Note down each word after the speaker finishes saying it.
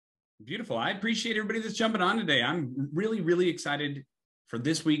Beautiful. I appreciate everybody that's jumping on today. I'm really, really excited for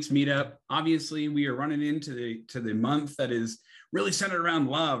this week's meetup. Obviously, we are running into the month that is really centered around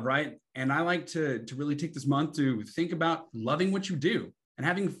love, right? And I like to really take this month to think about loving what you do and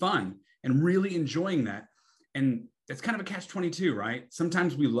having fun and really enjoying that. And it's kind of a catch-22, right?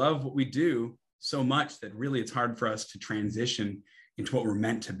 Sometimes we love what we do so much that really it's hard for us to transition into what we're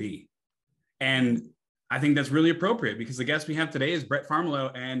meant to be. And I think that's really appropriate because the guest we have today is Brett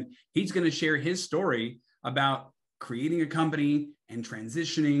Farmelo, and he's going to share his story about creating a company and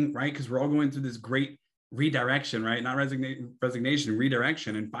transitioning, right? Because we're all going through this great redirection, right? Not resignation,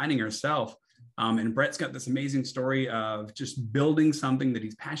 redirection, and finding ourselves. And Brett's got this amazing story of just building something that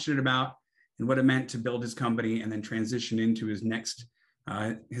he's passionate about and what it meant to build his company and then transition into his next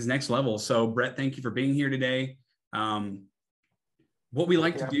level. So Brett, thank you for being here today. What we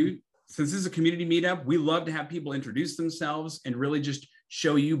like to do, since this is a community meetup, we love to have people introduce themselves and really just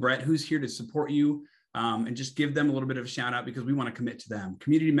show you, Brett, who's here to support you, and just give them a little bit of a shout out because we want to commit to them.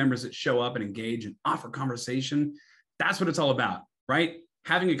 Community members that show up and engage and offer conversation, that's what it's all about, right?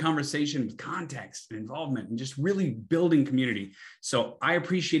 Having a conversation with context and involvement and just really building community. So I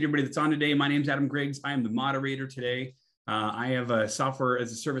appreciate everybody that's on today. My name's Adam Griggs. I am the moderator today. I have a software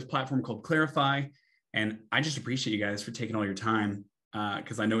as a service platform called Clarify, and I just appreciate you guys for taking all your time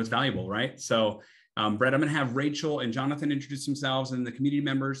because I know it's valuable, right? So Brett, I'm going to have Rachel and Jonathan introduce themselves and the community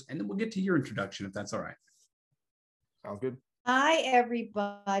members, and then we'll get to your introduction if that's all right. Sounds good. Hi,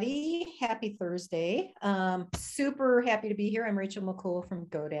 everybody. Happy Thursday. Super happy to be here. I'm Rachel McCool from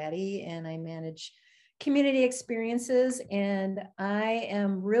GoDaddy, and I manage community experiences. And I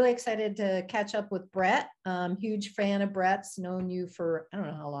am really excited to catch up with Brett. Huge fan of Brett's, known you for, I don't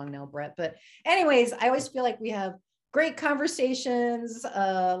know how long now, Brett. But anyways, I always feel like we have great conversations.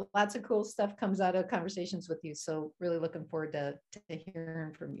 Lots of cool stuff comes out of conversations with you. So really looking forward to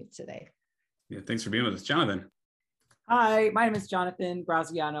hearing from you today. Yeah, thanks for being with us. Jonathan. Hi, my name is Jonathan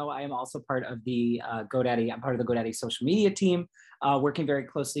Graziano. I am also part of the GoDaddy. I'm part of the GoDaddy social media team, working very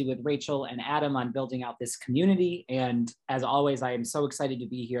closely with Rachel and Adam on building out this community. And as always, I am so excited to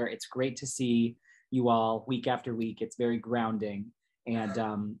be here. It's great to see you all week after week. It's very grounding.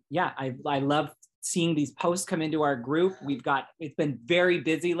 And yeah, I love seeing these posts come into our group. It's been very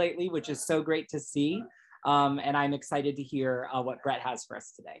busy lately, which is so great to see. And I'm excited to hear what Brett has for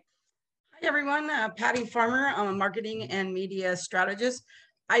us today. Hi everyone, Patty Farmer. I'm a marketing and media strategist.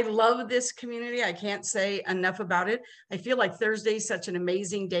 I love this community. I can't say enough about it. I feel like Thursday is such an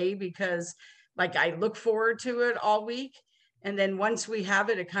amazing day because like I look forward to it all week. And then once we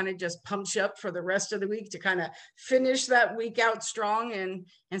have it, it kind of just pumps you up for the rest of the week to kind of finish that week out strong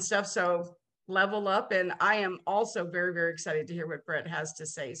and stuff. So level up. And I am also very, very excited to hear what Brett has to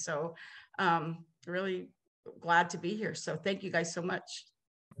say. So really glad to be here. So thank you guys so much.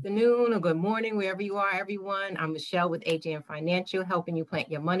 Good afternoon or good morning, wherever you are, everyone. I'm Michelle with AJM Financial, helping you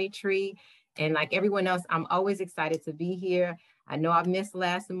plant your money tree. And like everyone else, I'm always excited to be here. I know I missed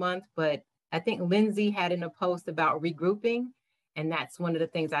last month, but I think Lindsay had in a post about regrouping. And that's one of the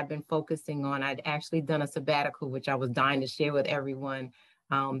things I've been focusing on. I'd actually done a sabbatical, which I was dying to share with everyone.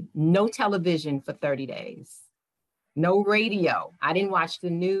 No television for 30 days, no radio. I didn't watch the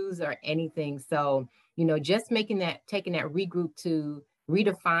news or anything. So, you know, just taking that regroup to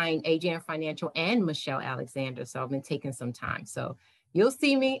redefine AJM Financial and Michelle Alexander. So I've been taking some time. So you'll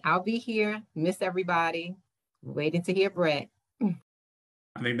see me. I'll be here. Miss everybody. Waiting to hear Brett.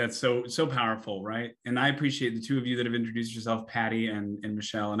 I think that's so powerful, right? And I appreciate the two of you that have introduced yourself, Patty and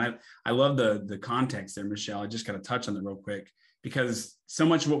Michelle. And I love the context there, Michelle. I just got to touch on that real quick because so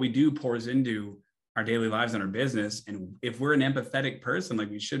much of what we do pours into our daily lives and our business. And if we're an empathetic person, like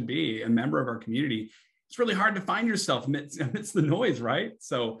we should be, a member of our community, it's really hard to find yourself amidst the noise, right?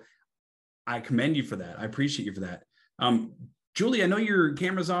 So I commend you for that. I appreciate you for that. Julie, I know your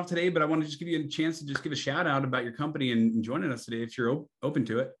camera's off today, but I want to just give you a chance to just give a shout out about your company and joining us today if you're open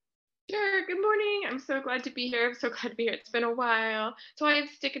to it. Sure. Good morning. I'm so glad to be here. I'm so glad to be here. It's been a while. So I have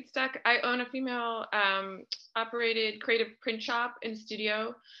Stick and Stuck. I own a female operated creative print shop and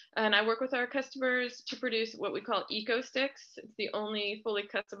studio, and I work with our customers to produce what we call eco sticks. It's the only fully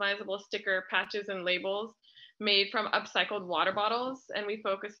customizable sticker, patches, and labels made from upcycled water bottles. And we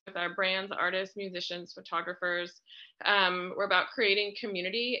focus with our brands, artists, musicians, photographers. We're about creating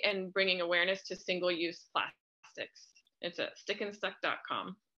community and bringing awareness to single-use plastics. It's at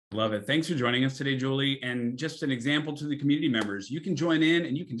stickandstuck.com. Love it. Thanks for joining us today, Julie. And just an example to the community members, you can join in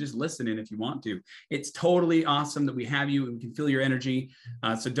and you can just listen in if you want to. It's totally awesome that we have you and we can feel your energy.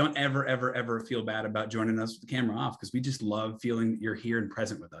 So don't ever feel bad about joining us with the camera off because we just love feeling that you're here and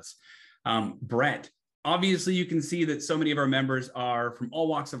present with us. Brett, obviously you can see that so many of our members are from all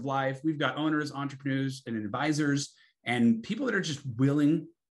walks of life. We've got owners, entrepreneurs, and advisors, and people that are just willing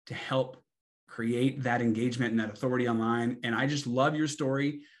to help create that engagement and that authority online. And I just love your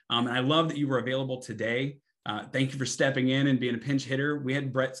story. And I love that you were available today. Thank you for stepping in and being a pinch hitter. We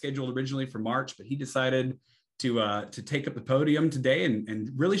had Brett scheduled originally for March, but he decided to take up the podium today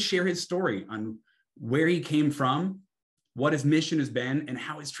and really share his story on where he came from, what his mission has been, and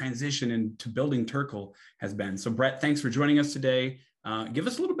how his transition into building Turkle has been. So Brett, thanks for joining us today. Give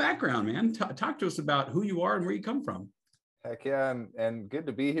us a little background, man. Talk to us about who you are and where you come from. Heck yeah, and good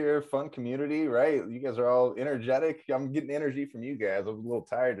to be here. Fun community, right? You guys are all energetic. I'm getting energy from you guys. I was a little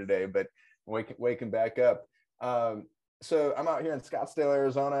tired today, but waking back up. So I'm out here in Scottsdale,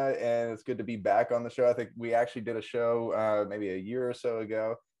 Arizona, and it's good to be back on the show. I think we actually did a show maybe a year or so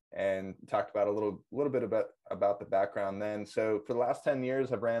ago and talked about a little bit about the background then. So for the last 10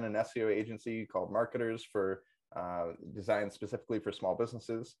 years, I've ran an SEO agency called Marketers for designed specifically for small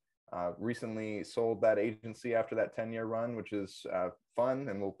businesses. Recently sold that agency after that 10-year run, which is fun,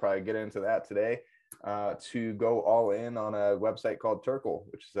 and we'll probably get into that today, to go all in on a website called Turkle,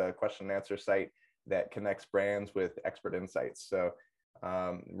 which is a question and answer site that connects brands with expert insights. So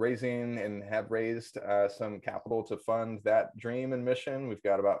raising and have raised some capital to fund that dream and mission. We've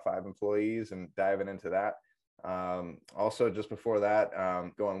got about 5 employees and diving into that. Also, just before that,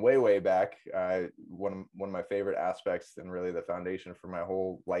 going way back, one of my favorite aspects and really the foundation for my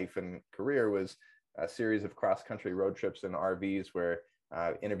whole life and career was a series of cross-country road trips in RVs where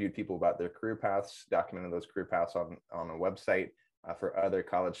I interviewed people about their career paths, documented those career paths on a website for other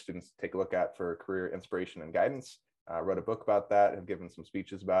college students to take a look at for career inspiration and guidance. Wrote a book about that, have given some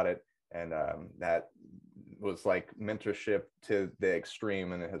speeches about it, and that was like mentorship to the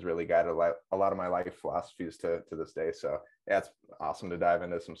extreme, and it has really guided a lot of my life philosophies to this day. So yeah, it's awesome to dive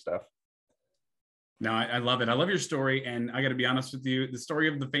into some stuff. No, I love it. I love your story. And I got to be honest with you, the story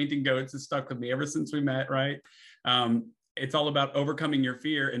of the fainting goats has stuck with me ever since we met, right? It's all about overcoming your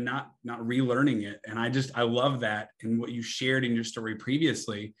fear and not relearning it. And I love that and what you shared in your story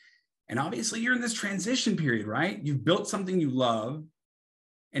previously. And obviously you're in this transition period, right? You've built something you love,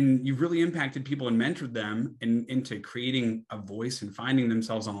 and you've really impacted people and mentored them into creating a voice and finding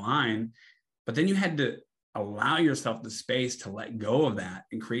themselves online. But then you had to allow yourself the space to let go of that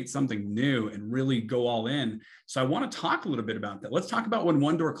and create something new and really go all in. So I want to talk a little bit about that. Let's talk about when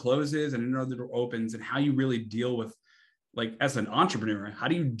one door closes and another door opens, and how you really deal with, like, as an entrepreneur, how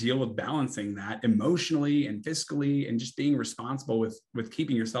do you deal with balancing that emotionally and fiscally, and just being responsible with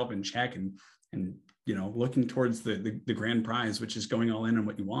keeping yourself in check and you know, looking towards the grand prize, which is going all in on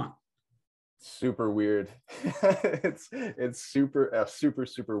what you want. Super weird. it's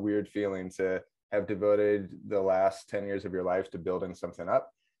super weird feeling to have devoted the last 10 years of your life to building something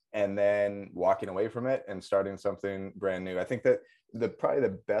up and then walking away from it and starting something brand new. I think that probably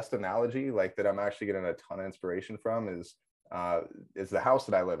the best analogy, like, that I'm actually getting a ton of inspiration from is the house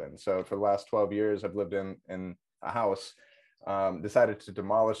that I live in. So for the last 12 years, I've lived in a house. Decided to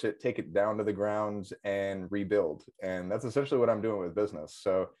demolish it, take it down to the ground, and rebuild. And that's essentially what I'm doing with business.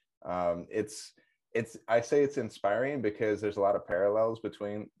 So I say it's inspiring because there's a lot of parallels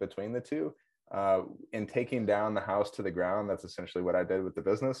between the two. In taking down the house to the ground, that's essentially what I did with the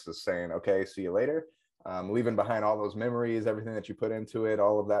business, is saying, okay, see you later. Leaving behind all those memories, everything that you put into it,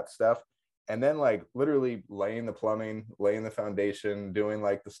 all of that stuff. And then, like, literally laying the plumbing, laying the foundation, doing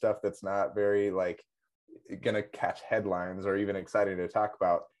like the stuff that's not very like gonna catch headlines or even exciting to talk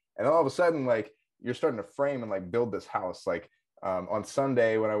about. And all of a sudden, like, you're starting to frame and like build this house. Like on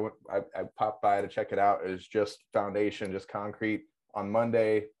Sunday when I popped by to check it out, it was just foundation, just concrete. On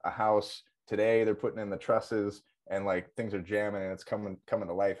Monday, a house. Today they're putting in the trusses, and like things are jamming and it's coming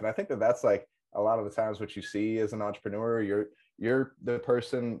to life. And I think that that's like a lot of the times what you see as an entrepreneur. You're the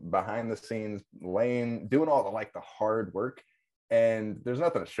person behind the scenes doing all the hard work, and there's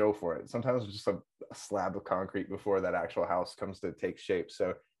nothing to show for it. Sometimes it's just a slab of concrete before that actual house comes to take shape.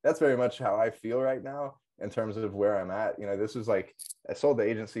 So that's very much how I feel right now in terms of where I'm at. You know, this is like, I sold the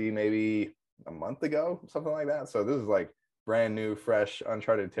agency maybe a month ago, something like that. So this is like brand new, fresh,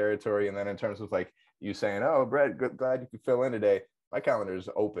 uncharted territory. And then in terms of like you saying, oh, Brett, glad you could fill in today. My calendar is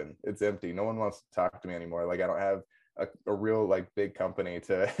open. It's empty. No one wants to talk to me anymore. Like, I don't have a real like big company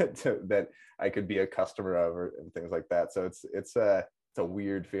to that I could be a customer of, and things like that. So it's a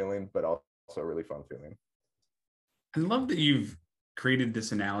weird feeling, but also a really fun feeling. I love that you've created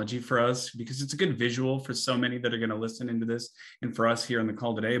this analogy for us, because it's a good visual for so many that are going to listen into this, and for us here on the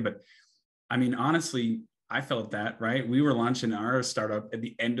call today. But I mean, honestly, I felt that, right? We were launching our startup at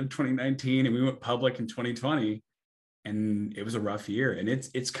the end of 2019, and we went public in 2020. and it was a rough year. And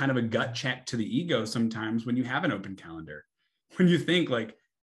it's kind of a gut check to the ego sometimes when you have an open calendar, when you think like,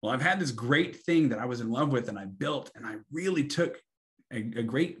 well, I've had this great thing that I was in love with and I built, and I really took a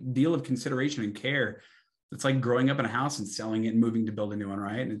great deal of consideration and care. It's like growing up in a house and selling it and moving to build a new one,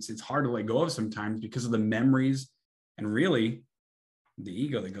 right? And it's hard to let go of sometimes because of the memories and really the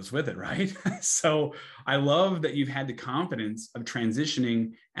ego that goes with it, right? So I love that you've had the confidence of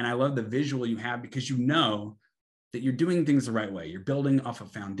transitioning, and I love the visual you have because you know that you're doing things the right way. You're building off a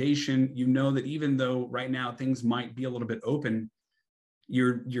foundation. You know that even though right now things might be a little bit open,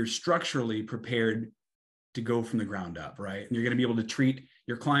 you're structurally prepared to go from the ground up, right? And you're going to be able to treat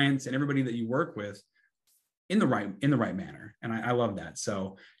your clients and everybody that you work with in the right manner. And I love that.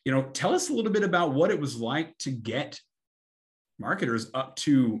 So, tell us a little bit about what it was like to get marketers up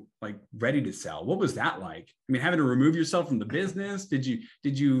to like ready to sell. What was that like? I mean, having to remove yourself from the business, did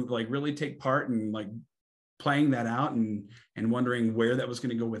you like really take part in like playing that out and wondering where that was going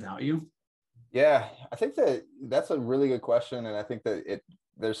to go without you? Yeah, I think that's a really good question. And I think that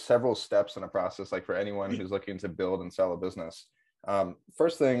there's several steps in a process, like for anyone who's looking to build and sell a business.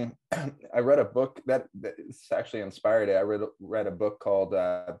 First thing, I read a book that's actually inspired it. I read a book called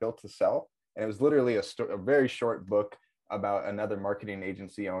Built to Sell. And it was literally a very short book about another marketing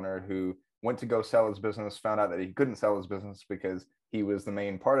agency owner who went to go sell his business, found out that he couldn't sell his business because he was the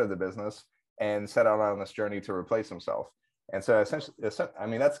main part of the business, and set out on this journey to replace himself. And so essentially, I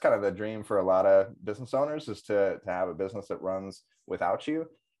mean, that's kind of the dream for a lot of business owners, is to have a business that runs without you,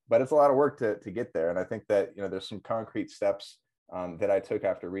 but it's a lot of work to get there. And I think that, there's some concrete steps that I took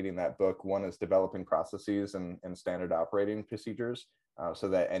after reading that book. One is developing processes and standard operating procedures so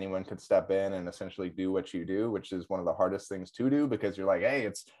that anyone could step in and essentially do what you do, which is one of the hardest things to do, because you're like, hey,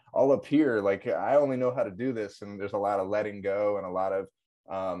 it's all up here. Like, I only know how to do this. And there's a lot of letting go and a lot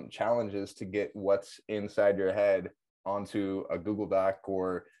of challenges to get what's inside your head onto a Google Doc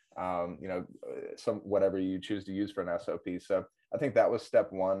or some whatever you choose to use for an SOP. So I think that was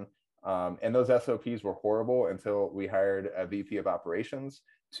step one. And those SOPs were horrible until we hired a VP of operations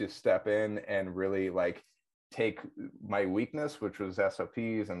to step in and really like take my weakness, which was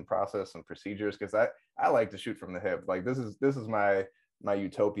SOPs and process and procedures, because I like to shoot from the hip. Like this is my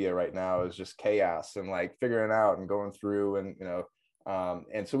utopia right now, is just chaos and like figuring out and going through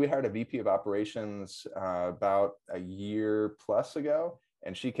and so we hired a VP of operations about a year plus ago,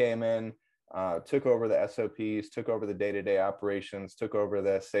 and she came in, took over the SOPs, took over the day-to-day operations, took over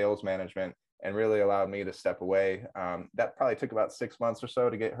the sales management, and really allowed me to step away. That probably took about 6 months or so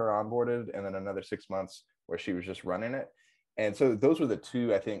to get her onboarded, and then another 6 months where she was just running it. And so those were the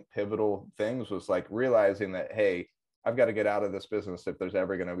two, I think, pivotal things, was like realizing that, hey, I've got to get out of this business if there's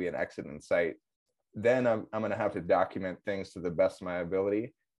ever going to be an exit in sight. Then I'm going to have to document things to the best of my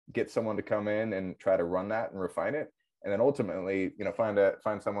ability, get someone to come in and try to run that and refine it. And then ultimately,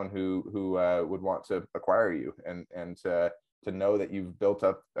 find someone who would want to acquire you and to know that you've built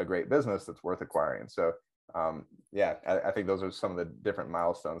up a great business that's worth acquiring. So I think those are some of the different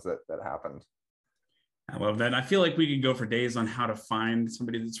milestones that happened. I love that. I feel like we could go for days on how to find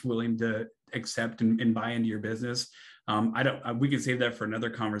somebody that's willing to accept and buy into your business. We can save that for another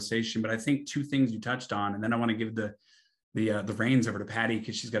conversation, but I think two things you touched on, and then I want to give the reins over to Patty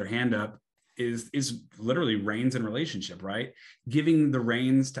because she's got her hand up, is literally reins and relationship, right? Giving the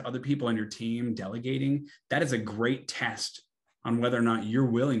reins to other people on your team, delegating, that is a great test on whether or not you're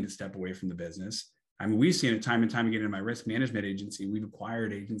willing to step away from the business. I mean, we've seen it time and time again in my risk management agency. We've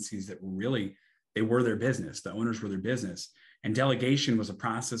acquired agencies that really, they were their business. The owners were their business. And delegation was a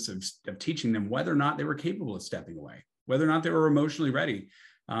process of teaching them whether or not they were capable of stepping away, whether or not they were emotionally ready.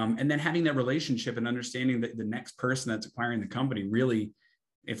 And then having that relationship and understanding that the next person that's acquiring the company really,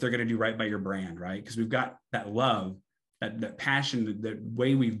 if they're going to do right by your brand, right? Because we've got that love, that passion, the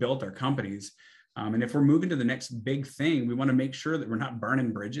way we've built our companies. And if we're moving to the next big thing, we want to make sure that we're not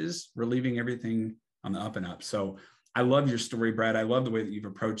burning bridges. We're leaving everything on the up and up. So I love your story, Brad. I love the way that you've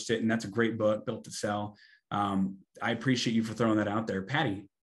approached it. And that's a great book, Built to Sell. I appreciate you for throwing that out there. Patty.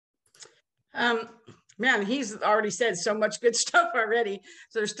 Man, he's already said so much good stuff already.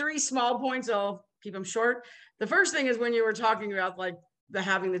 So there's 3 small points. I'll keep them short. The first thing is when you were talking about like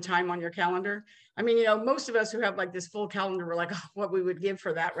having the time on your calendar. I mean, most of us who have like this full calendar, we're like, oh, what we would give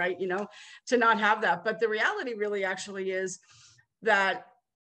for that, right? To not have that. But the reality really actually is that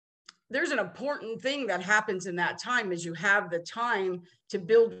there's an important thing that happens in that time, is you have the time to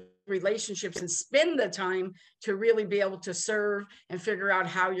build relationships and spend the time to really be able to serve and figure out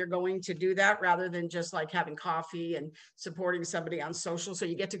how you're going to do that, rather than just like having coffee and supporting somebody on social. So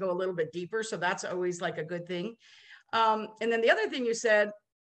you get to go a little bit deeper. So that's always like a good thing. And then the other thing you said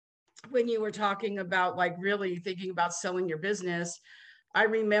when you were talking about like really thinking about selling your business, I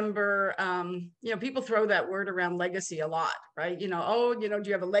remember, people throw that word around legacy a lot, right? Oh, do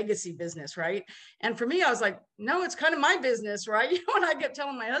you have a legacy business, right? And for me, I was like, no, it's kind of my business, right? And I kept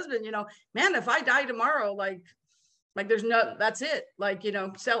telling my husband, man, if I die tomorrow, like there's no, that's it, like,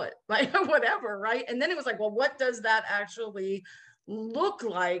 sell it, like whatever, right? And then it was like, well, what does that actually look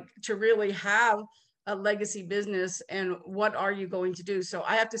like to really have a legacy business, and what are you going to do? So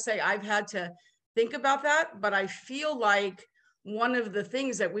I have to say, I've had to think about that, but I feel like one of the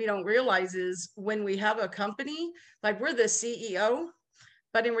things that we don't realize is when we have a company, like we're the CEO,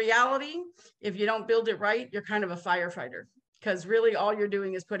 but in reality, if you don't build it right, you're kind of a firefighter, because really all you're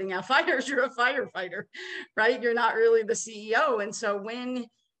doing is putting out fires. You're a firefighter, right? You're not really the CEO. And so when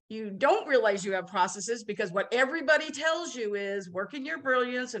you don't realize you have processes, because what everybody tells you is work in your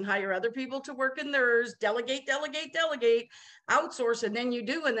brilliance and hire other people to work in theirs, delegate, outsource, and then you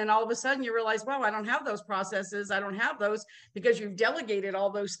do. And then all of a sudden you realize, wow, I don't have those processes. I don't have those, because you've delegated all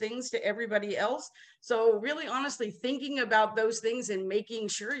those things to everybody else. So really, honestly, thinking about those things and making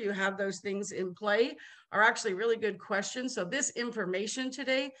sure you have those things in play are actually really good questions. So this information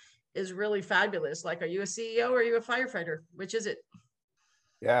today is really fabulous. Like, are you a CEO or are you a firefighter? Which is it?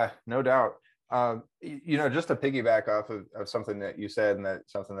 Yeah, no doubt. Just to piggyback off of something that you said, and that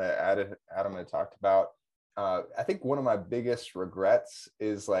something that Adam had talked about, I think one of my biggest regrets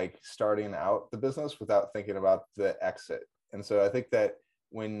is like starting out the business without thinking about the exit. And so I think that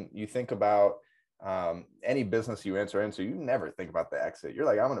when you think about any business you enter into, you never think about the exit. You're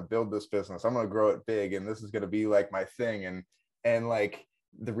like, I'm going to build this business, I'm going to grow it big, and this is going to be like my thing. And like,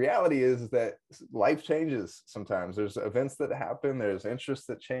 the reality is that life changes sometimes. There's events that happen, there's interest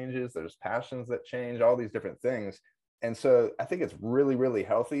that changes, there's passions that change, all these different things. And so I think it's really, really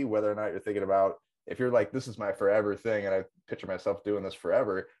healthy, whether or not you're thinking about, if you're like, this is my forever thing and I picture myself doing this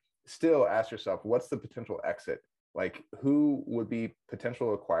forever, still ask yourself, what's the potential exit? Like, who would be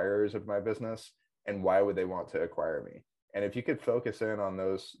potential acquirers of my business, and why would they want to acquire me? And if you could focus in on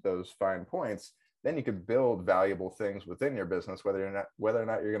those fine points, then you could build valuable things within your business, whether or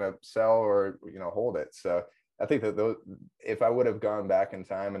not you're going to sell or hold it. So I think that if I would have gone back in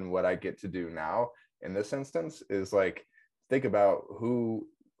time, and what I get to do now in this instance is like, think about who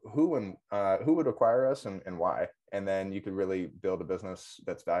would acquire us and why, and then you could really build a business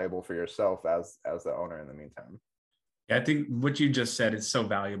that's valuable for yourself as the owner in the meantime. Yeah, I think what you just said is so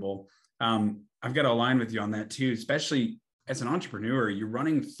valuable. I've got to align with you on that too, especially as an entrepreneur. You're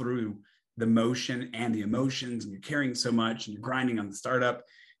running through the motion and the emotions, and you're carrying so much, and you're grinding on the startup,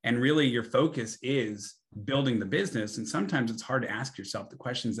 and really your focus is building the business. And sometimes it's hard to ask yourself the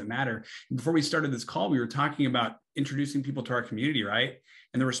questions that matter. And before we started this call, we were talking about introducing people to our community, right?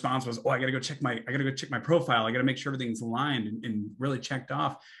 And the response was, I got to go check my profile. I got to make sure everything's aligned and really checked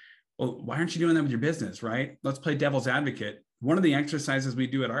off. Well, why aren't you doing that with your business, right? Let's play devil's advocate. One of the exercises we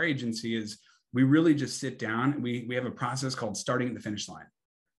do at our agency is we really just sit down. We have a process called starting at the finish line,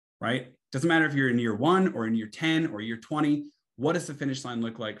 right? Doesn't matter if you're in year 1 or in year 10 or year 20, what does the finish line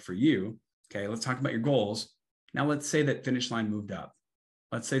look like for you? Okay, let's talk about your goals. Now let's say that finish line moved up.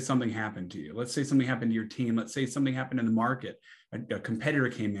 Let's say something happened to you. Let's say something happened to your team. Let's say something happened in the market. A competitor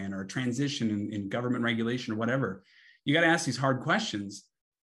came in, or a transition in government regulation or whatever. You got to ask these hard questions.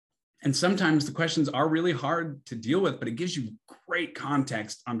 And sometimes the questions are really hard to deal with, but it gives you great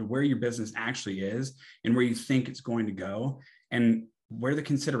context onto where your business actually is and where you think it's going to go, and where the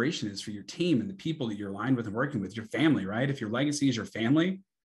consideration is for your team and the people that you're aligned with and working with, your family, right? If your legacy is your family,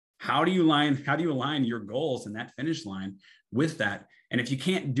 how do you align your goals and that finish line with that? And if you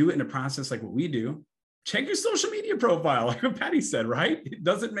can't do it in a process like what we do, check your social media profile, like what Patty said, right? It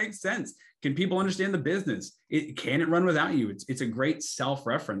doesn't make sense. Can people understand the business? Can it run without you? It's a great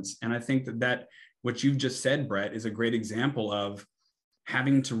self-reference. And I think that what you've just said, Brett, is a great example of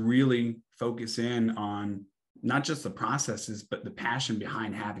having to really focus in on not just the processes, but the passion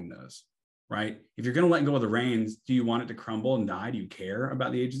behind having those, right? If you're going to let go of the reins, do you want it to crumble and die? Do you care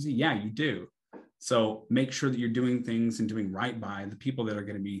about the agency? Yeah, you do. So make sure that you're doing things and doing right by the people that are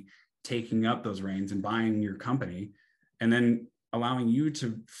going to be taking up those reins and buying your company, and then allowing you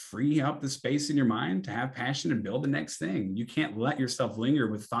to free up the space in your mind to have passion and build the next thing. You can't let yourself linger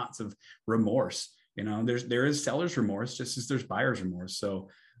with thoughts of remorse. There is seller's remorse, just as there's buyer's remorse. So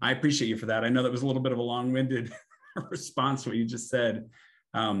I appreciate you for that. I know that was a little bit of a long-winded response to what you just said.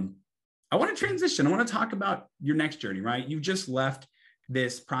 I want to transition. I want to talk about your next journey, right? You've just left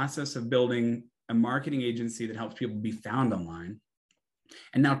this process of building a marketing agency that helps people be found online.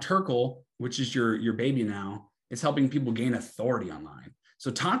 And now Turkle, which is your baby now, is helping people gain authority online.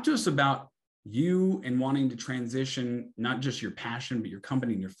 So talk to us about you and wanting to transition not just your passion, but your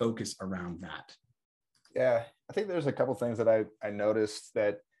company and your focus around that? Yeah, I think there's a couple things that I noticed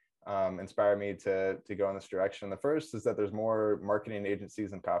that inspired me to go in this direction. The first is that there's more marketing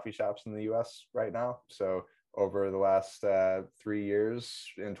agencies and coffee shops in the US right now. So over the last 3 years,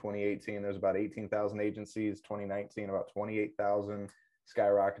 in 2018, there's about 18,000 agencies, 2019, about 28,000,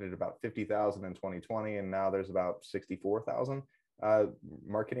 skyrocketed about 50,000 in 2020, and now there's about 64,000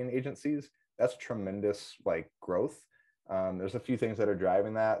 marketing agencies. That's tremendous like growth. There's a few things that are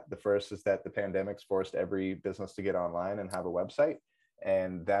driving that. The first is that the pandemic's forced every business to get online and have a website,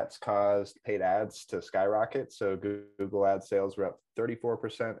 and that's caused paid ads to skyrocket. So Google ad sales were up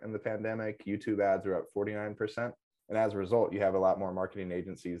 34% in the pandemic, YouTube ads were up 49%. And as a result, you have a lot more marketing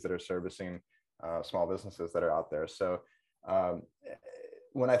agencies that are servicing small businesses that are out there. So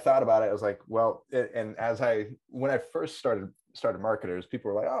when I thought about it, I was like, well, when I first started marketers,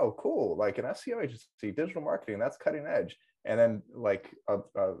 people were like, oh, cool, like an SEO agency, digital marketing, that's cutting edge. And then like,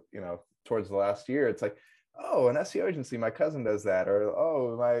 towards the last year, it's like, oh, an SEO agency, my cousin does that, or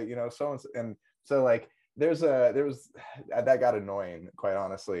oh, my, so and so like that got annoying, quite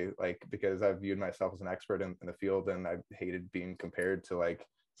honestly, like, because I viewed myself as an expert in the field, and I hated being compared to like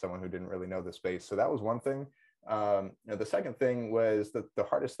someone who didn't really know the space. So that was one thing. The second thing was that the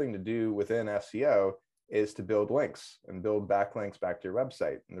hardest thing to do within SEO is to build links and build backlinks back to your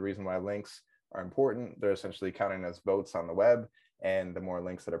website. And the reason why links are important, they're essentially counting as votes on the web. And the more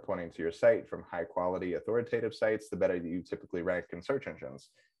links that are pointing to your site from high quality authoritative sites, the better you typically rank in search engines.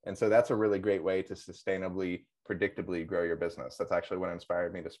 And so that's a really great way to sustainably, predictably grow your business. That's actually what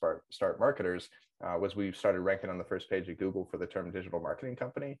inspired me to start Marketers, was we started ranking on the first page of Google for the term digital marketing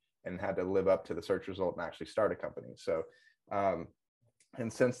company, and had to live up to the search result and actually start a company. So,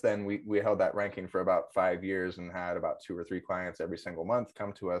 and since then, we held that ranking for about 5 years and had about 2 or 3 clients every single month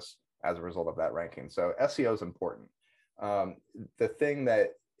come to us as a result of that ranking. So SEO is important. The thing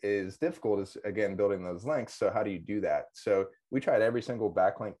that is difficult is, again, building those links. So how do you do that? So we tried every single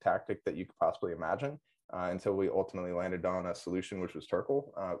backlink tactic that you could possibly imagine until we ultimately landed on a solution, which was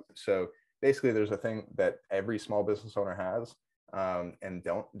Turkle. So basically, there's a thing that every small business owner has and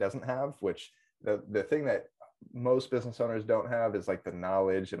doesn't have, which the thing that most business owners don't have is like the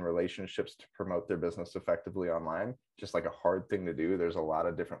knowledge and relationships to promote their business effectively online. Just like a hard thing to do. There's a lot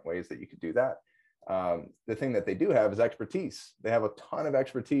of different ways that you could do that. The thing that they do have is expertise. They have a ton of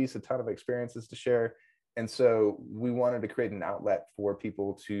expertise, a ton of experiences to share. And so we wanted to create an outlet for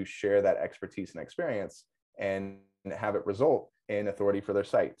people to share that expertise and experience and have it result in authority for their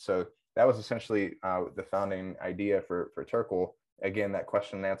site. So that was essentially the founding idea for Turkle. Again, that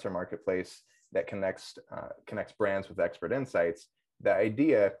question and answer marketplace that connects brands with expert insights. The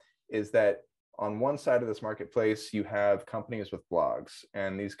idea is that on one side of this marketplace, you have companies with blogs,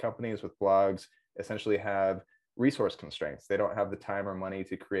 and these companies with blogs essentially have resource constraints. They don't have the time or money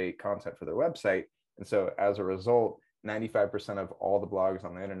to create content for their website. And so as a result, 95% of all the blogs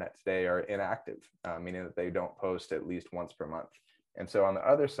on the internet today are inactive, meaning that they don't post at least once per month. And so on the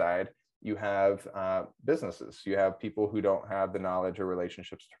other side, you have businesses. You have people who don't have the knowledge or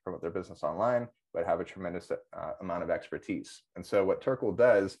relationships to promote their business online, but have a tremendous amount of expertise. And so what Turkle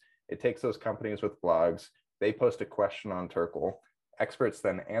does, it takes those companies with blogs, they post a question on Turkle, experts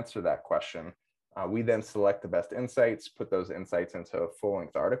then answer that question. We then select the best insights, put those insights into a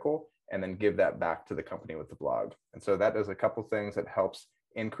full-length article, and then give that back to the company with the blog. And so that does a couple things that helps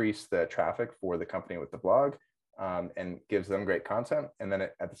increase the traffic for the company with the blog, and gives them great content. And then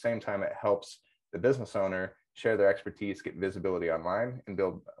at the same time, it helps the business owner share their expertise, get visibility online, and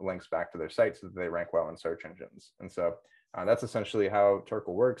build links back to their site so that they rank well in search engines. And so that's essentially how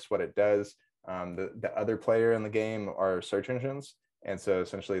Turkle works, what it does. The other player in the game are search engines. And so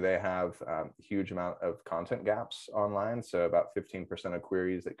essentially they have a huge amount of content gaps online. So about 15% of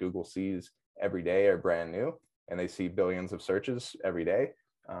queries that Google sees every day are brand new, and they see billions of searches every day.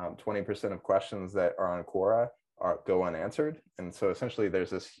 20% of questions that are on Quora go unanswered. And so essentially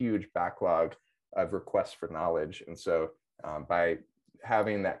there's this huge backlog of requests for knowledge. And so by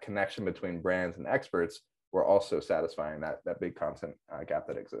having that connection between brands and experts, we're also satisfying that big content gap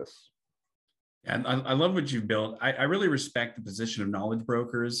that exists. And I love what you've built. I really respect the position of knowledge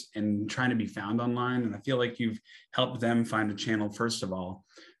brokers and trying to be found online. And I feel like you've helped them find a channel, first of all.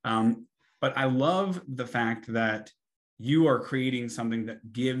 But I love the fact that you are creating something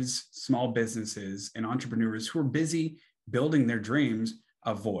that gives small businesses and entrepreneurs who are busy building their dreams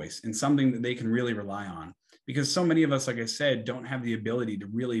a voice and something that they can really rely on. Because so many of us, like I said, don't have the ability to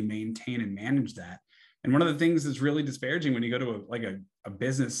really maintain and manage that. And one of the things that's really disparaging when you go to a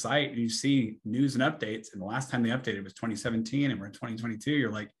business site and you see news and updates, and the last time they updated was 2017 and we're in 2022,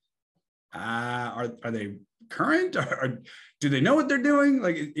 you're like, are they current, or do they know what they're doing?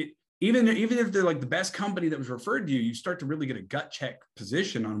 Like even if they're like the best company that was referred to you, you start to really get a gut check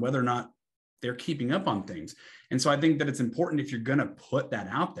position on whether or not they're keeping up on things. And so I think that it's important, if you're going to put that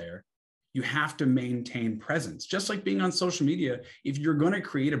out there, you have to maintain presence. Just like being on social media, if you're going to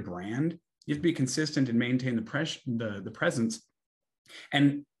create a brand, you have to be consistent and maintain the presence.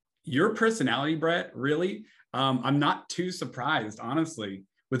 And your personality, Brett, really, I'm not too surprised, honestly,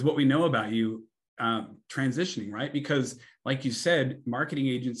 with what we know about you transitioning, right? Because like you said, marketing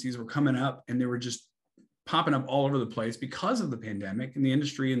agencies were coming up and they were just popping up all over the place because of the pandemic and the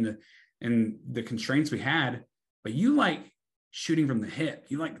industry and the constraints we had. But you like shooting from the hip,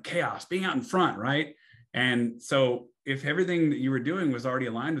 you like the chaos, being out in front, right? And so if everything that you were doing was already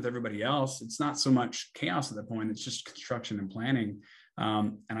aligned with everybody else, it's not so much chaos at that point, it's just construction and planning.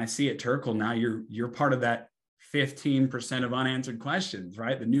 And I see at Turkle now you're part of that 15% of unanswered questions,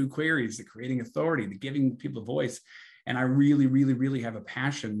 right? The new queries, the creating authority, the giving people a voice. And I really, really, really have a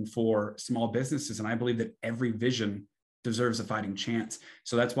passion for small businesses. And I believe that every vision deserves a fighting chance.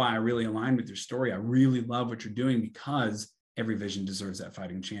 So that's why I really align with your story. I really love what you're doing, because every vision deserves that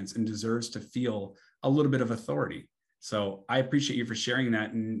fighting chance and deserves to feel a little bit of authority. So I appreciate you for sharing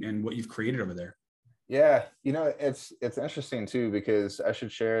that and what you've created over there. Yeah, it's interesting too, because I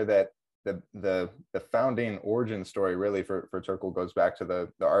should share that the founding origin story really for Turkle goes back to the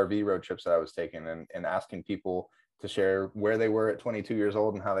RV road trips that I was taking and asking people to share where they were at 22 years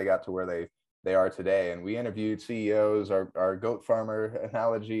old and how they got to where they are today. And we interviewed CEOs, our goat farmer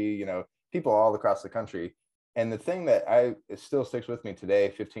analogy, people all across the country. And the thing that it still sticks with me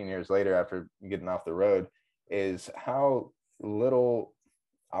today, 15 years later, after getting off the road, is how little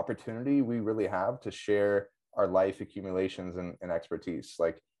opportunity we really have to share our life accumulations and expertise.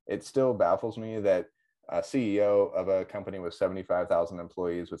 Like, it still baffles me that a CEO of a company with 75,000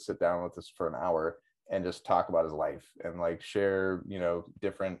 employees would sit down with us for an hour and just talk about his life and like share,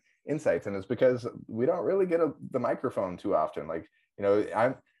 different insights. And it's because we don't really get the microphone too often. Like,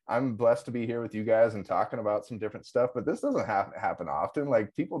 I'm blessed to be here with you guys and talking about some different stuff, but this doesn't happen often.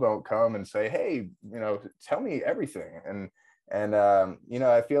 Like, people don't come and say, hey, tell me everything. And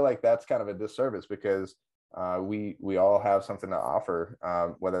I feel like that's kind of a disservice, because we all have something to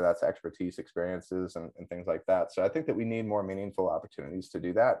offer, whether that's expertise, experiences, and things like that. So I think that we need more meaningful opportunities to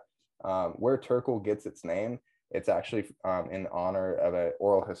do that. Where Turkle gets its name, it's actually in honor of an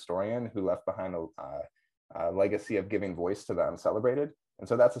oral historian who left behind a legacy of giving voice to the uncelebrated. And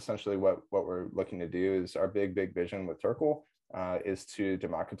so that's essentially what we're looking to do. Is our big vision with Turkle is to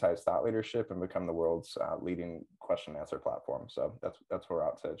democratize thought leadership and become the world's leading question and answer platform. So that's what we're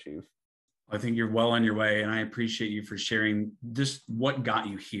out to achieve. I think you're well on your way, and I appreciate you for sharing just what got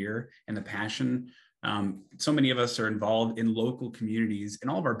you here and the passion. So many of us are involved in local communities, and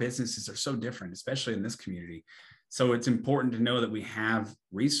all of our businesses are so different, especially in this community. So it's important to know that we have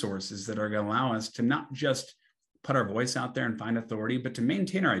resources that are going to allow us to not just put our voice out there and find authority, but to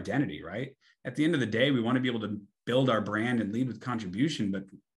maintain our identity, right? At the end of the day, we want to be able to build our brand and lead with contribution, but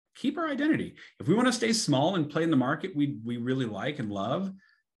keep our identity. If we want to stay small and play in the market we really like and love,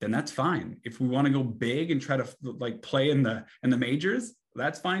 then that's fine. If we want to go big and try to like play in the majors,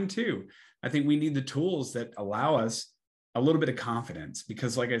 that's fine too. I think we need the tools that allow us a little bit of confidence,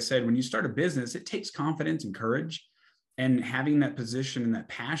 because like I said, when you start a business, it takes confidence and courage, and having that position and that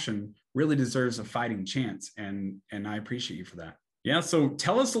passion really deserves a fighting chance. And I appreciate you for that. Yeah. So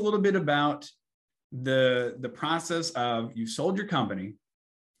tell us a little bit about the process of, you sold your company,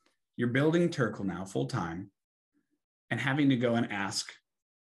 you're building Turkle now full time, and having to go and ask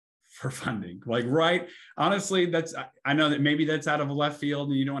for funding. Like, right? Honestly, I know that maybe that's out of left field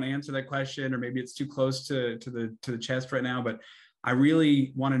and you don't want to answer that question, or maybe it's too close to the chest right now, but I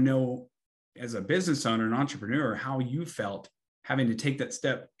really want to know, as a business owner and entrepreneur, how you felt having to take that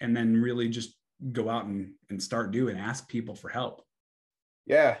step and then really just go out and start ask people for help.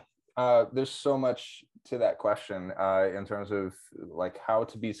 Yeah. There's so much to that question in terms of like how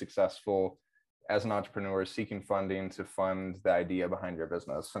to be successful as an entrepreneur seeking funding to fund the idea behind your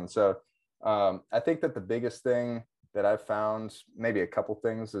business. And so I think that the biggest thing that I've found, maybe a couple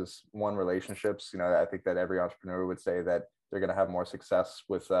things, is one, relationships. I think that every entrepreneur would say that they're going to have more success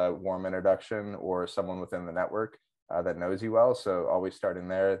with a warm introduction or someone within the network that knows you well. So always starting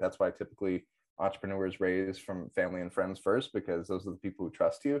there. That's why typically entrepreneurs raise from family and friends first, because those are the people who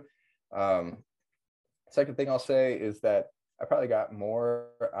trust you. Second thing I'll say is that I probably got more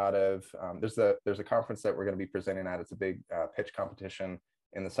out of, there's a conference that we're going to be presenting at. It's a big pitch competition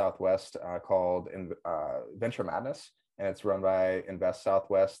in the Southwest called Venture Madness, and it's run by Invest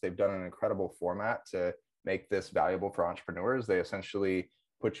Southwest. They've done an incredible format to make this valuable for entrepreneurs. They essentially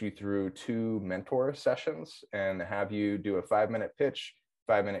put you through 2 mentor sessions and have you do a 5-minute pitch,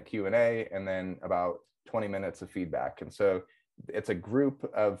 5-minute Q&A, and then about 20 minutes of feedback. And so it's a group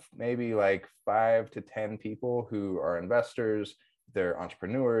of maybe like 5 to 10 people who are investors, they're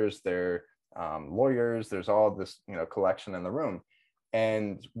entrepreneurs, they're lawyers. There's all this, collection in the room.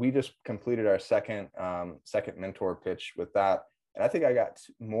 And we just completed our second mentor pitch with that. And I think I got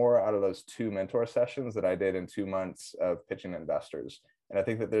more out of those 2 mentor sessions that I did in 2 months of pitching investors. And I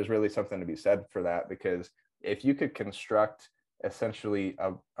think that there's really something to be said for that, because if you could construct essentially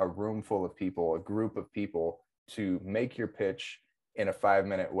a room full of people, a group of people, to make your pitch in a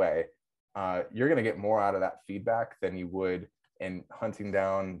 5-minute way, you're going to get more out of that feedback than you would in hunting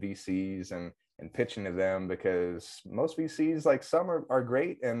down VCs and pitching to them, because most VCs, like, some are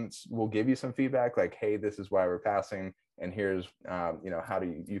great and will give you some feedback like, hey, this is why we're passing, and here's how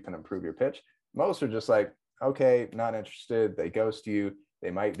you can improve your pitch. Most are just like, okay, not interested. They ghost you.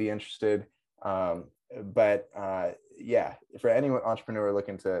 They might be interested. But yeah, for any entrepreneur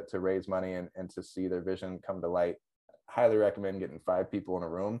looking to raise money and to see their vision come to light, highly recommend getting 5 people in a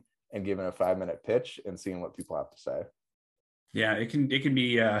room and giving a 5-minute pitch and seeing what people have to say. Yeah, it can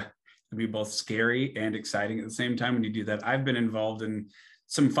be both scary and exciting at the same time when you do that. I've been involved in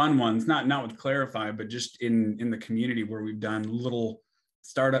some fun ones, not with Clarify, but just in the community, where we've done little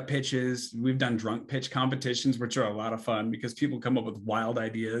startup pitches. We've done drunk pitch competitions, which are a lot of fun because people come up with wild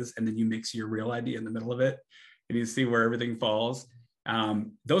ideas and then you mix your real idea in the middle of it and you see where everything falls.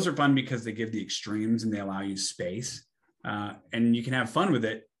 Those are fun because they give the extremes and they allow you space, and you can have fun with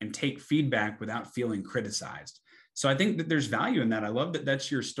it and take feedback without feeling criticized. So I think that there's value in that. I love that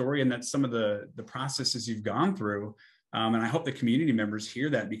that's your story and that's some of the processes you've gone through. And I hope the community members hear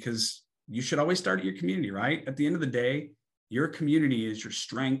that, because you should always start at your community, right? At the end of the day, your community is your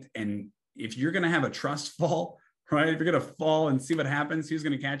strength. And if you're going to have a trust fall, right? If you're going to fall and see what happens, who's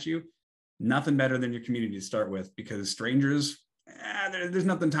going to catch you? Nothing better than your community to start with, because strangers, there's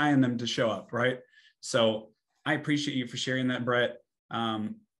nothing tying them to show up, right? So I appreciate you for sharing that, Brett.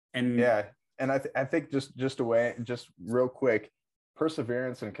 And yeah, and I think just real quick,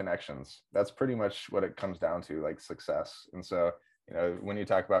 perseverance and connections. That's pretty much what it comes down to, like success. And so, when you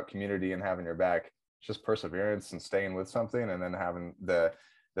talk about community and having your back, just perseverance and staying with something, and then having the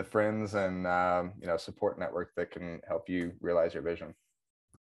friends and support network that can help you realize your vision.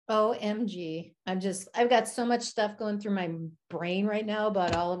 OMG. I've got so much stuff going through my brain right now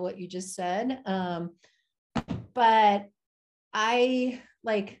about all of what you just said. But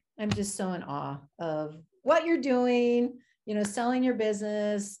I'm just so in awe of what you're doing, selling your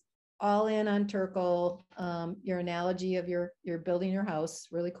business, all in on Turkle. Your analogy of you're building your house,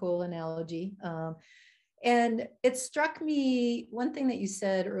 really cool analogy. And it struck me, one thing that you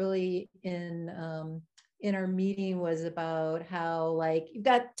said early in our meeting was about how, like, you've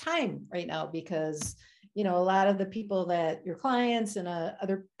got time right now because, a lot of the people that your clients and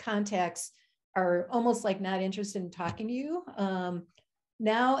other contacts are almost like not interested in talking to you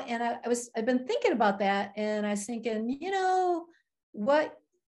now. And I've been thinking about that, and I was thinking, what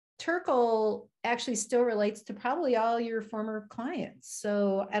Turkle actually still relates to probably all your former clients.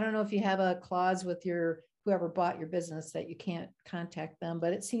 So I don't know if you have a clause with whoever bought your business that you can't contact them,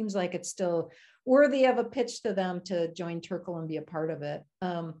 but it seems like it's still worthy of a pitch to them to join Turkle and be a part of it.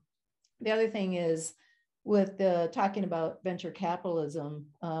 The other thing is, with talking about venture capitalism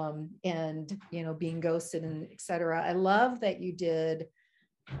and being ghosted and et cetera, I love that you did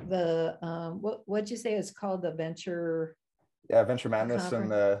the what'd you say is called the venture Madness conference.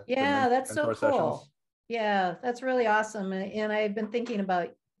 and that's so cool sessions. Yeah, that's really awesome. And I've been thinking about,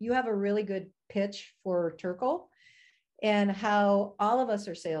 you have a really good pitch for Turkle, and how all of us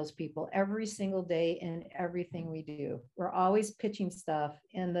are salespeople every single day in everything we do. We're always pitching stuff,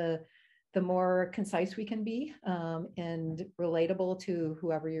 and the more concise we can be and relatable to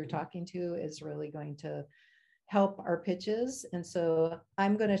whoever you're talking to is really going to help our pitches. And so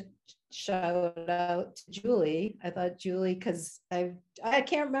I'm going to shout out to Julie. I thought Julie, because I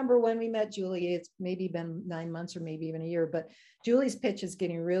can't remember when we met Julie. It's maybe been 9 months or maybe even a year, but Julie's pitch is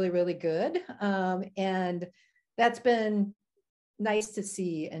getting really, really good. And that's been nice to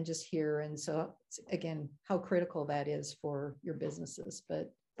see and just hear. And so again, how critical that is for your businesses.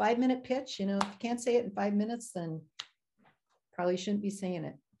 But 5-minute pitch, if you can't say it in 5 minutes, then probably shouldn't be saying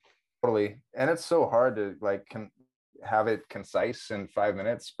it. Totally. And it's so hard to have it concise in 5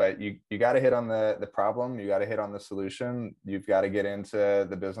 minutes, but you got to hit on the problem. You got to hit on the solution. You've got to get into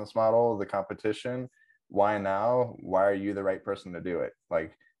the business model, the competition. Why now? Why are you the right person to do it?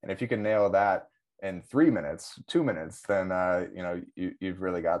 And if you can nail that in 3 minutes, 2 minutes, then you've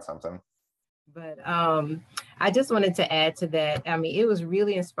really got something. But I just wanted to add to that. I mean, it was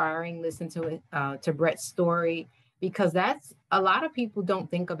really inspiring listening to it, to Brett's story, because that's a lot of people don't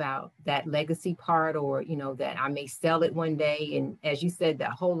think about that legacy part, or, you know, that I may sell it one day. And as you said,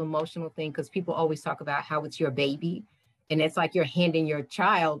 that whole emotional thing, because people always talk about how it's your baby, and it's like you're handing your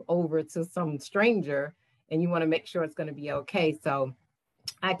child over to some stranger and you want to make sure it's going to be okay. So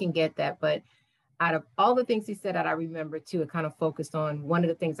I can get that. But out of all the things he said that I remember too, it kind of focused on one of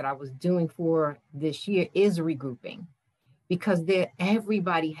the things that I was doing for this year is regrouping, because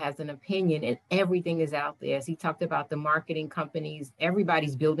everybody has an opinion and everything is out there. As he talked about the marketing companies,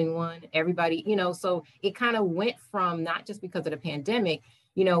 everybody's building one, everybody, you know, so it kind of went from, not just because of the pandemic,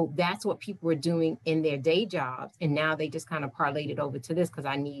 you know, that's what people were doing in their day jobs. And now they just kind of parlayed it over to this because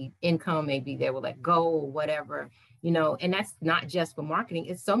I need income. Maybe they will let go or whatever, you know, and that's not just for marketing.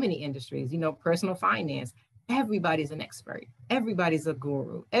 It's so many industries, you know, personal finance. Everybody's an expert. Everybody's a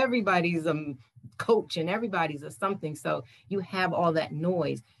guru. Everybody's a coach, and everybody's a something. So you have all that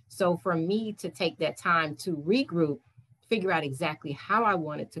noise. So for me to take that time to regroup, figure out exactly how I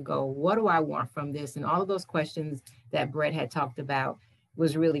want it to go, what do I want from this, and all of those questions that Brett had talked about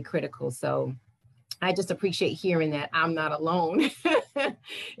was really critical. So I just appreciate hearing that I'm not alone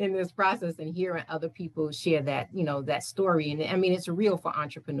in this process, and hearing other people share that, you know, that story. And I mean, it's real for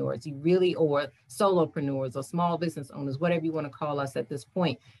entrepreneurs, you really, or solopreneurs or small business owners, whatever you want to call us at this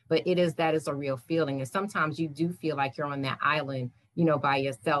point. But that is a real feeling. And sometimes you do feel like you're on that island, you know, by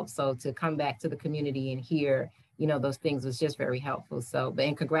yourself. So to come back to the community and hear, you know, those things was just very helpful. So,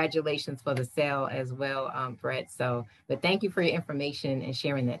 and congratulations for the sale as well, Brett. So, but thank you for your information and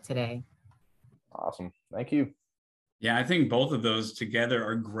sharing that today. Awesome. Thank you. Yeah, I think both of those together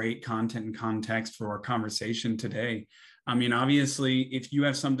are great content and context for our conversation today. I mean, obviously, if you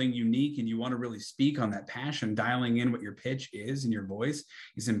have something unique and you want to really speak on that passion, dialing in what your pitch is and your voice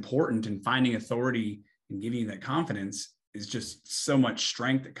is important, and finding authority and giving you that confidence is just so much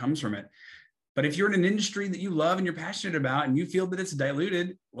strength that comes from it. But if you're in an industry that you love and you're passionate about and you feel that it's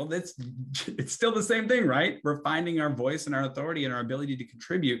diluted, well, it's still the same thing, right? We're finding our voice and our authority and our ability to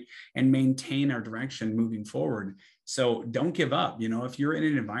contribute and maintain our direction moving forward. So don't give up. You know, if you're in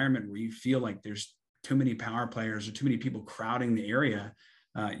an environment where you feel like there's too many power players or too many people crowding the area,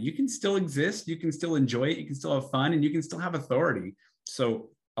 you can still exist, you can still enjoy it, you can still have fun, and you can still have authority. So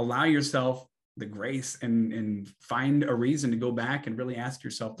allow yourself the grace and find a reason to go back and really ask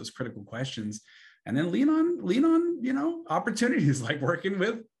yourself those critical questions, and then lean on, you know, opportunities like working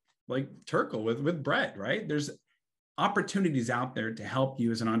with like Turkle with Brett, right? There's opportunities out there to help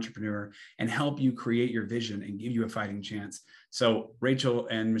you as an entrepreneur and help you create your vision and give you a fighting chance. So Rachel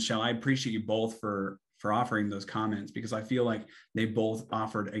and Michelle, I appreciate you both for offering those comments, because I feel like they both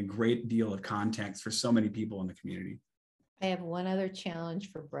offered a great deal of context for so many people in the community. I have one other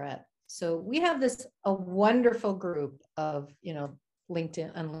challenge for Brett. So we have a wonderful group of, you know,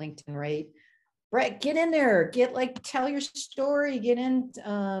 LinkedIn, right? Brett, get in there, tell your story, get in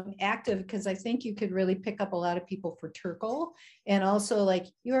active, because I think you could really pick up a lot of people for Turkle. And also, like,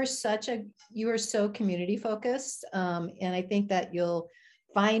 you are so community focused. And I think that you'll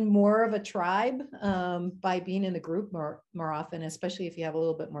find more of a tribe by being in the group more often, especially if you have a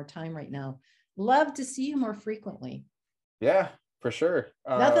little bit more time right now. Love to see you more frequently. Yeah, for sure.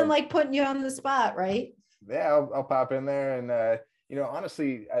 Nothing like putting you on the spot, right? Yeah, I'll pop in there. And, you know,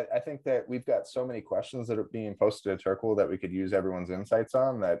 honestly, I think that we've got so many questions that are being posted at Turkle that we could use everyone's insights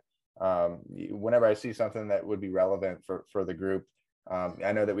on, that whenever I see something that would be relevant for the group,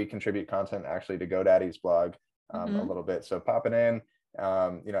 I know that we contribute content actually to GoDaddy's blog a little bit. So popping in,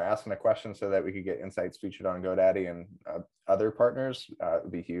 you know, asking a question so that we could get insights featured on GoDaddy and other partners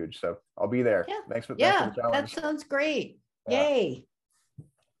would be huge. So I'll be there. Yeah. Thanks for the that challenge. sounds great. Yeah. Yay.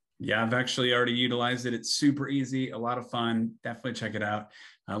 Yeah, I've actually already utilized it. It's super easy, a lot of fun. Definitely check it out.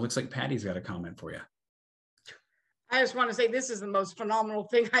 Looks like Patty's got a comment for you. I just want to say this is the most phenomenal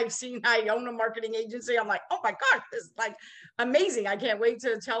thing I've seen. I own a marketing agency. I'm like, oh my gosh, this is like amazing. I can't wait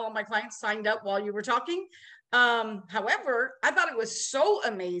to tell all my clients signed up while you were talking. However, I thought it was so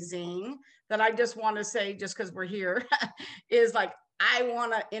amazing that I just want to say, just because we're here, is like, I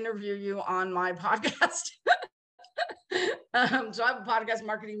want to interview you on my podcast. So I have a podcast,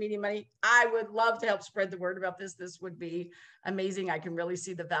 Marketing Media Money. I would love to help spread the word about this. This would be amazing. I can really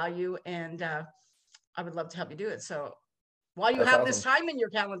see the value, and I would love to help you do it. So while you have this time in your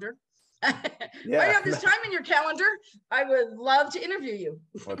calendar, while you have this time in your calendar, I would love to interview you.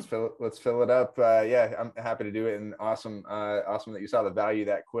 Let's fill it up. Yeah, I'm happy to do it. And awesome that you saw the value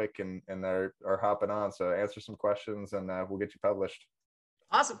that quick and are hopping on. So answer some questions and we'll get you published.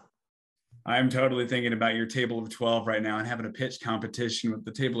 Awesome. I'm totally thinking about your table of 12 right now and having a pitch competition with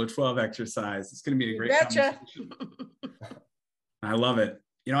the table of 12 exercise. It's going to be a great conversation. I love it.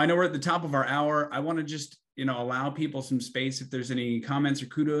 I know we're at the top of our hour. I want to just, allow people some space if there's any comments or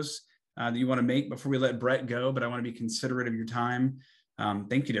kudos that you want to make before we let Brett go, but I want to be considerate of your time.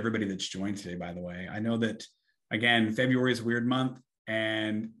 Thank you to everybody that's joined today, by the way. I know that, again, February is a weird month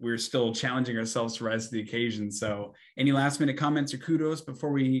and we're still challenging ourselves to rise to the occasion. So any last minute comments or kudos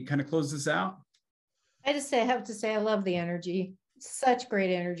before we kind of close this out? I have to say, I love the energy. Such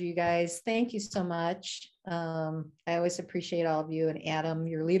great energy, you guys. Thank you so much. I always appreciate all of you, and Adam,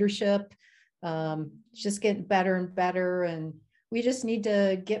 your leadership. Just getting better and better. And we just need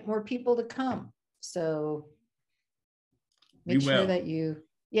to get more people to come. So make sure that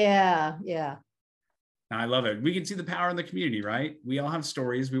yeah. I love it. We can see the power in the community, right? We all have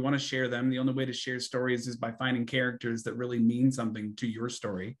stories. We want to share them. The only way to share stories is by finding characters that really mean something to your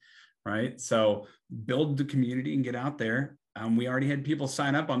story, right? So build the community and get out there. We already had people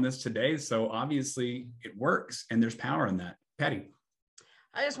sign up on this today. So obviously it works and there's power in that. Patty.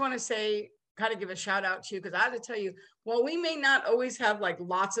 I just want to say, kind of give a shout out to you, because I have to tell you, while we may not always have like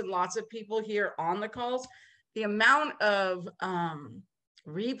lots and lots of people here on the calls, the amount of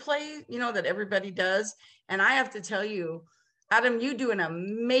replay, that everybody does. And I have to tell you, Adam, you do an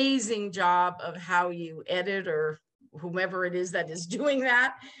amazing job of how you edit, or whomever it is that is doing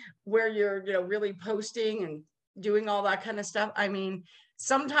that, where you're, really posting and doing all that kind of stuff. I mean,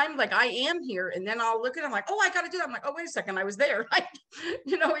 sometimes like I am here and then I'll look at it, I'm like, oh, I got to do that. I'm like, oh, wait a second, I was there.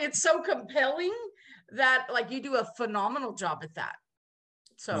 It's so compelling that like you do a phenomenal job at that.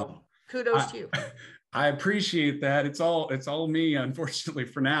 So kudos to you. I appreciate that. It's all me, unfortunately,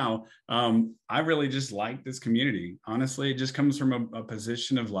 for now. I really just like this community. Honestly, it just comes from a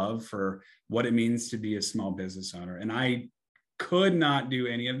position of love for what it means to be a small business owner. And I could not do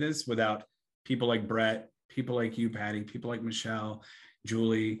any of this without people like Brett, people like you, Patty, people like Michelle,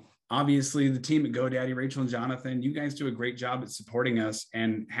 Julie, obviously the team at GoDaddy, Rachel and Jonathan. You guys do a great job at supporting us,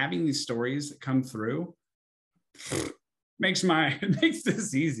 and having these stories that come through makes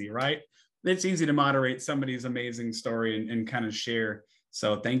this easy, right? It's easy to moderate somebody's amazing story and kind of share.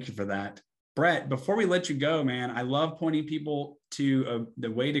 So thank you for that. Brett, before we let you go, man, I love pointing people to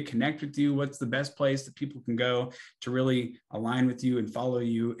the way to connect with you. What's the best place that people can go to really align with you and follow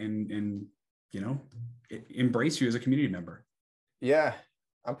you and embrace you as a community member? Yeah,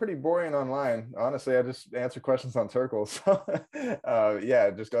 I'm pretty boring online. Honestly, I just answer questions on Turkle. So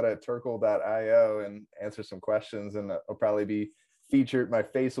just go to turkle.io and answer some questions, and I'll probably be featured. My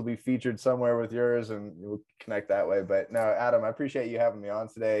face will be featured somewhere with yours, and we'll connect that way. But no, Adam, I appreciate you having me on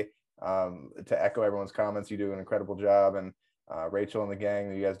today. To echo everyone's comments, you do an incredible job, and Rachel and the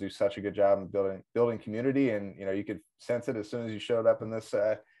gang, you guys do such a good job in building community. And you could sense it as soon as you showed up in this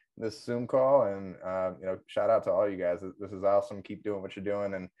Zoom call. And shout out to all you guys. This is awesome. Keep doing what you're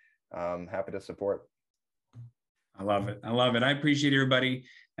doing, and happy to support. I love it. I appreciate everybody.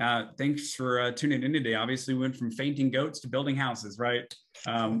 Thanks for tuning in today. Obviously, we went from fainting goats to building houses, right?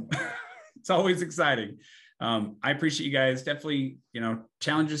 It's always exciting. I appreciate you guys. Definitely,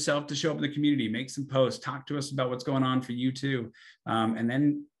 challenge yourself to show up in the community, make some posts, talk to us about what's going on for you too. And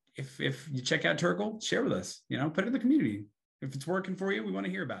then if you check out Turkle, share with us, put it in the community. If it's working for you, we want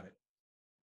to hear about it.